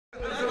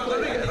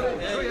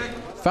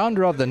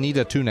Founder of the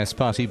Nidaa Tounes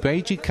party,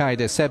 Béji Caid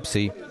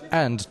Essebsi,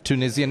 and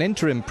Tunisian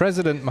interim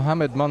President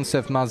Mohamed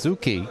Moncef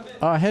Marzouki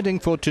are heading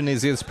for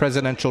Tunisia's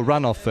presidential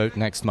runoff vote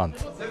next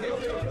month.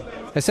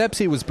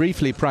 Essebsi was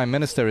briefly Prime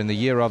Minister in the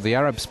year of the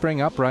Arab Spring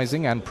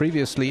uprising and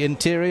previously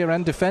Interior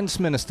and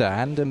Defence Minister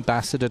and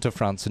Ambassador to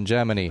France and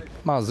Germany.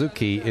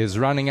 Marzouki is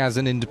running as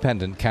an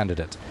independent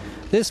candidate.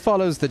 This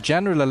follows the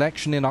general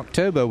election in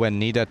October when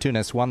Nidaa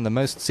Tounes won the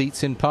most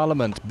seats in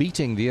Parliament,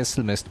 beating the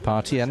Islamist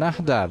party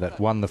Ennahda that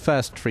won the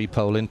first free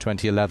poll in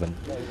 2011.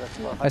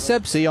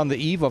 Essebsi, on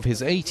the eve of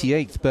his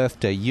 88th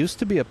birthday, used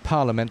to be a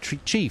parliamentary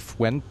chief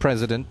when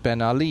President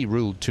Ben Ali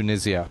ruled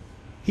Tunisia.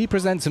 He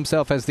presents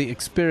himself as the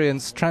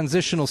experienced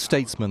transitional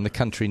statesman the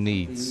country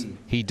needs.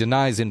 He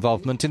denies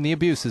involvement in the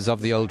abuses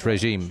of the old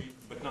regime.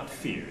 But not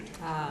feared.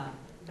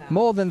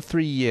 More than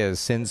 3 years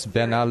since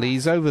Ben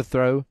Ali's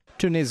overthrow,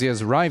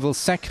 Tunisia's rival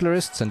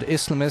secularists and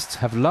Islamists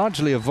have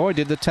largely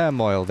avoided the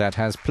turmoil that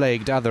has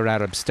plagued other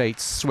Arab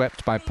states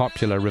swept by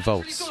popular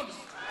revolts.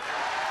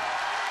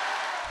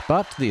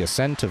 But the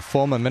ascent of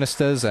former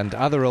ministers and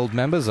other old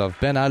members of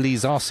Ben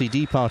Ali's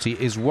RCD party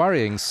is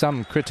worrying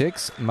some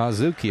critics,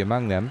 Marzouki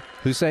among them,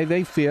 who say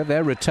they fear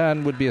their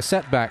return would be a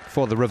setback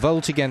for the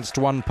revolt against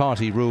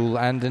one-party rule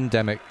and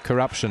endemic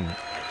corruption.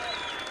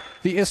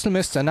 The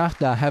Islamists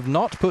Ennahda have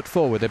not put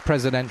forward a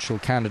presidential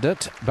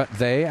candidate, but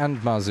they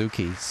and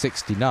Marzouki,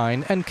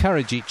 69,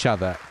 encourage each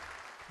other.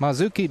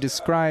 Marzouki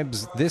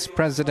describes this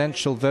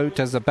presidential vote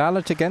as a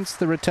ballot against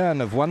the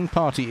return of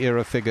one-party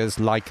era figures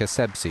like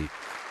Essebsi.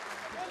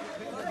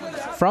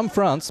 From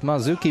France,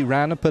 Marzouki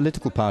ran a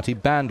political party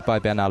banned by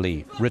Ben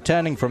Ali,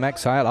 returning from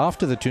exile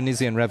after the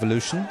Tunisian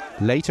Revolution,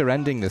 later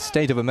ending the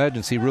state of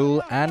emergency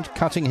rule and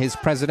cutting his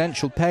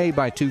presidential pay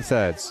by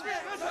 2/3.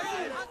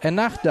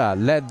 Ennahda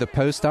led the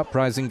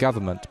post-uprising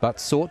government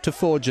but sought to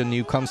forge a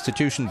new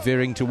constitution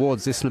veering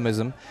towards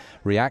Islamism,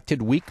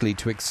 reacted weakly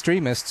to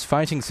extremists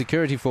fighting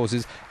security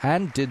forces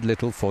and did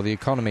little for the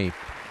economy.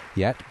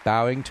 Yet,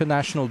 bowing to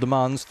national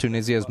demands,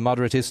 Tunisia's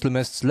moderate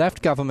Islamists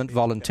left government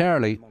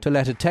voluntarily to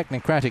let a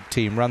technocratic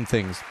team run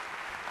things.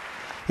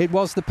 It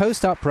was the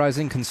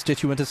post-uprising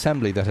Constituent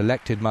Assembly that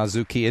elected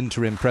Marzouki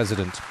interim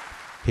president.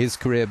 His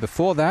career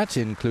before that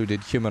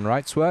included human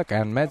rights work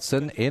and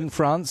medicine in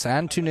France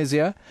and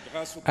Tunisia,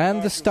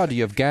 and the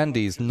study of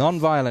Gandhi's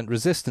non-violent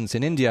resistance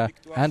in India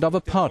and of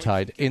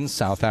apartheid in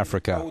South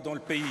Africa.